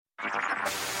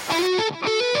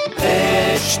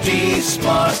HT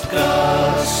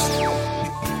Smartcast.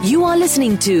 You are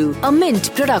listening to a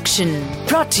Mint production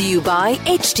brought to you by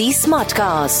HT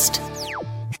Smartcast.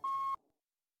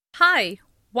 Hi,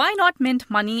 Why Not Mint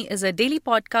Money is a daily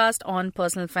podcast on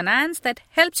personal finance that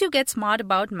helps you get smart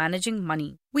about managing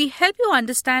money. We help you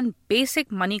understand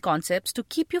basic money concepts to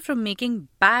keep you from making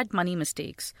bad money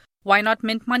mistakes. Why Not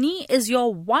Mint Money is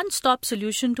your one-stop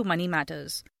solution to money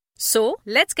matters. So,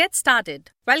 let's get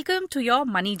started. Welcome to your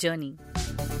money journey.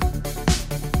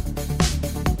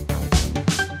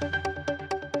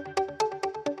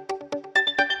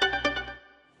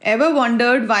 Ever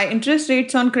wondered why interest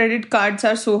rates on credit cards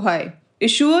are so high?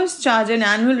 Issuers charge an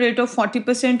annual rate of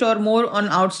 40% or more on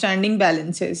outstanding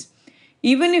balances.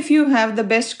 Even if you have the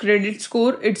best credit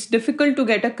score, it's difficult to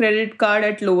get a credit card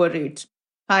at lower rates.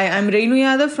 Hi, I'm Renu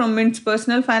Yadav from Mint's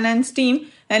personal finance team,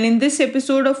 and in this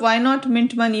episode of Why Not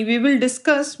Mint Money, we will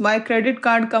discuss why credit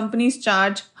card companies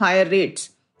charge higher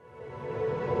rates.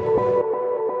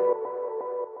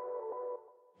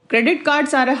 Credit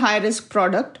cards are a high-risk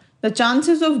product. The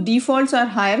chances of defaults are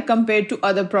higher compared to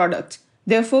other products.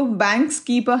 Therefore, banks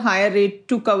keep a higher rate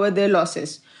to cover their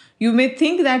losses. You may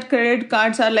think that credit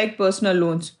cards are like personal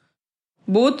loans.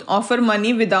 Both offer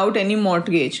money without any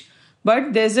mortgage.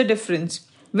 But there's a difference.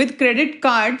 With credit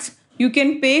cards, you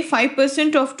can pay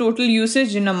 5% of total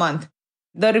usage in a month.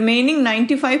 The remaining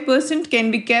 95%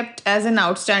 can be kept as an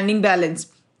outstanding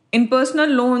balance. In personal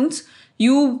loans,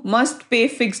 you must pay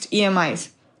fixed EMIs.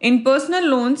 In personal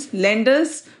loans,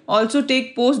 lenders also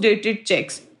take post-dated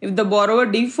checks. If the borrower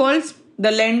defaults, the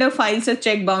lender files a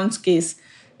check bounce case.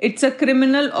 It's a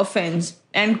criminal offense,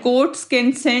 and courts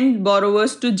can send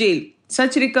borrowers to jail.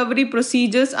 Such recovery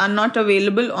procedures are not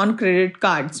available on credit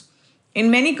cards.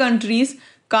 In many countries,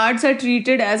 cards are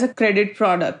treated as a credit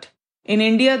product. In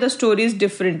India, the story is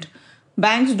different.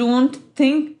 Banks don't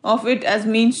think of it as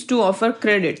means to offer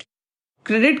credit.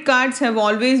 Credit cards have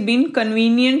always been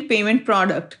convenient payment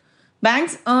product.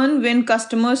 Banks earn when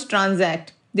customers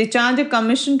transact. They charge a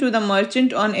commission to the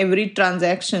merchant on every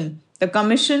transaction. The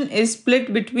commission is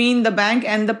split between the bank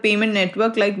and the payment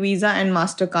network like Visa and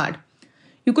MasterCard.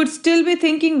 You could still be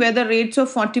thinking whether rates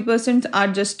of 40% are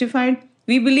justified.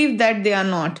 We believe that they are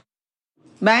not.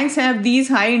 Banks have these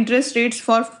high interest rates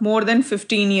for more than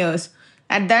 15 years.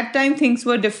 At that time, things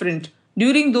were different.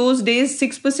 During those days,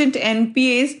 6%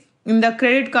 NPAs in the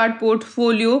credit card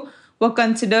portfolio were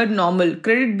considered normal.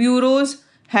 Credit bureaus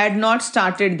had not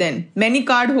started then. Many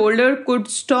cardholders could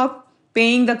stop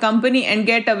paying the company and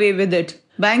get away with it.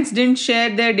 Banks didn't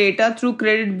share their data through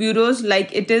credit bureaus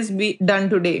like it is done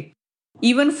today.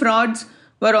 Even frauds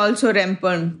were also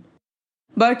rampant.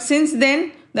 But since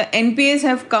then, the NPAs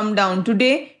have come down.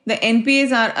 Today, the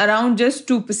NPAs are around just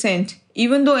 2%.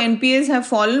 Even though NPAs have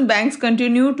fallen, banks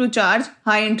continue to charge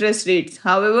high interest rates.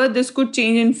 However, this could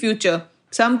change in future.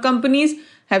 Some companies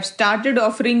have started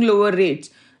offering lower rates.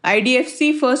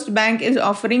 IDFC First Bank is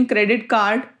offering credit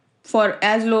card for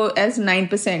as low as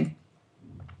 9%.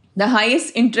 The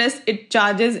highest interest it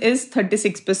charges is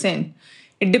 36%.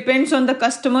 It depends on the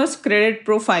customer's credit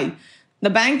profile. The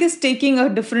bank is taking a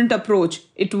different approach.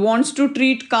 It wants to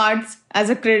treat cards as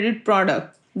a credit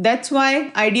product. That's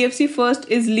why IDFC First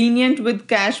is lenient with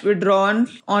cash withdrawn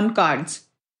on cards.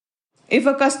 If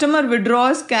a customer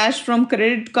withdraws cash from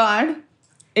credit card,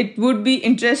 it would be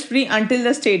interest-free until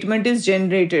the statement is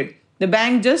generated. The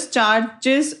bank just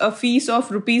charges a fees of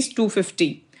Rs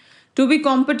 250. To be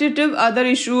competitive, other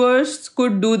issuers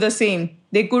could do the same.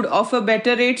 They could offer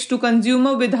better rates to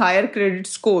consumer with higher credit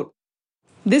score.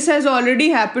 This has already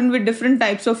happened with different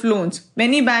types of loans.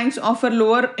 Many banks offer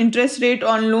lower interest rate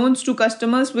on loans to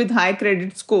customers with high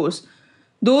credit scores.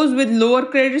 Those with lower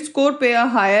credit score pay a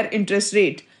higher interest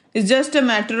rate. It's just a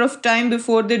matter of time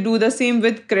before they do the same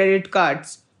with credit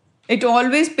cards. It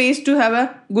always pays to have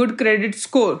a good credit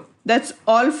score. That's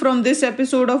all from this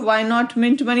episode of Why Not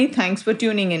Mint Money. Thanks for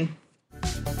tuning in.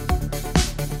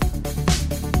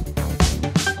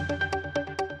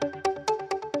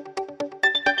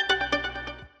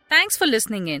 Thanks for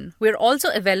listening in. We're also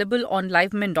available on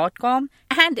livemint.com.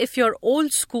 And if you're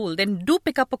old school, then do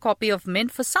pick up a copy of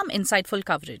Mint for some insightful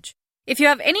coverage. If you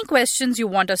have any questions you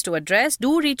want us to address,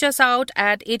 do reach us out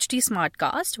at HT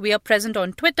Smartcast. We are present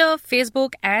on Twitter,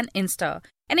 Facebook, and Insta.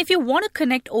 And if you want to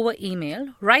connect over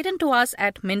email, write in to us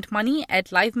at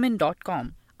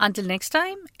mintmoney@livemint.com. Until next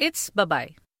time, it's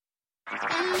bye-bye.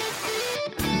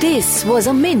 This was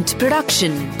a Mint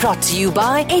production brought to you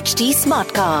by HT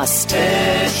Smartcast.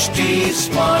 HT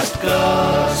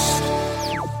Smartcast.